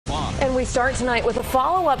And we start tonight with a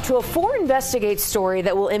follow-up to a 4 Investigate story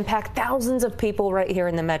that will impact thousands of people right here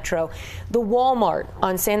in the metro. The Walmart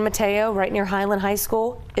on San Mateo, right near Highland High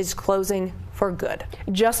School, is closing for good.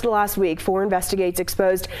 Just last week, 4 Investigates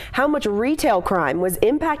exposed how much retail crime was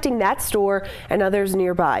impacting that store and others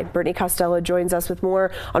nearby. Brittany Costello joins us with more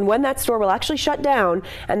on when that store will actually shut down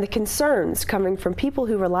and the concerns coming from people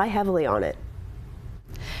who rely heavily on it.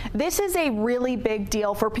 This is a really big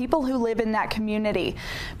deal for people who live in that community.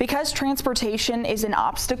 Because transportation is an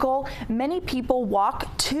obstacle, many people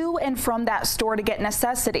walk to and from that store to get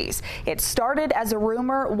necessities. It started as a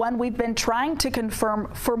rumor, one we've been trying to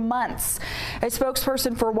confirm for months. A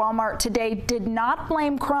spokesperson for Walmart today did not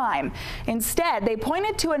blame crime. Instead, they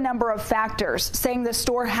pointed to a number of factors, saying the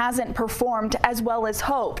store hasn't performed as well as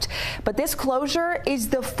hoped. But this closure is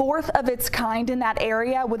the 4th of its kind in that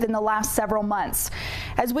area within the last several months.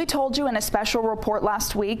 As we told you in a special report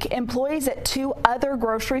last week, employees at 2 other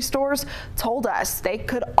grocery stores told us they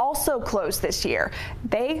could also close this year.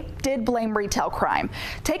 They did blame retail crime.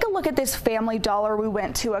 Take a look at this Family Dollar we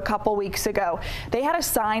went to a couple weeks ago. They had a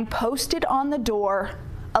sign posted on the door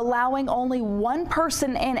allowing only 1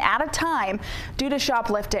 person in at a time due to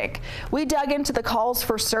shoplifting. We dug into the calls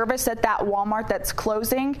for service at that Walmart that's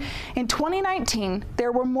closing. In 2019,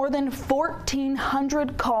 there were more than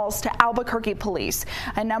 1,400 calls to Albuquerque police,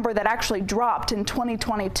 a number that actually dropped in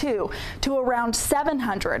 2022 to around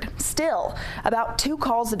 700. Still, about 2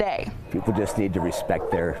 calls a day. People just need to respect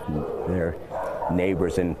their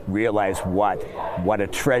neighbors and realize what a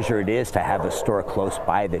treasure it is to have a store close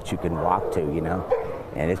by that you can walk to, you know.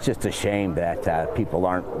 And it's just a shame that people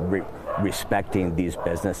aren't respecting these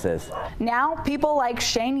businesses. Now, people like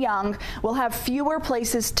Shane Young will have fewer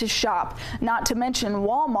places to shop. Not to mention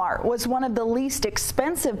Walmart was one of the least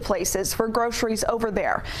expensive places for groceries over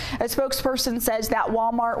there. A spokesperson says that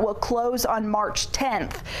Walmart will close on March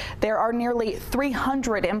 10th. There are nearly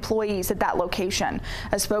 300 employees at that location.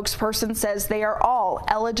 A spokesperson says they are all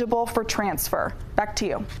eligible for transfer. Back to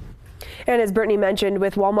you. And as Brittany mentioned,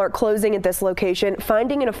 with Walmart closing at this location,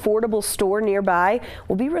 finding an affordable store nearby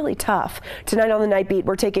will be really tough. Tonight on the Night Beat,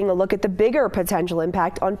 we're taking a look at the bigger potential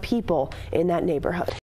impact on people in that neighborhood.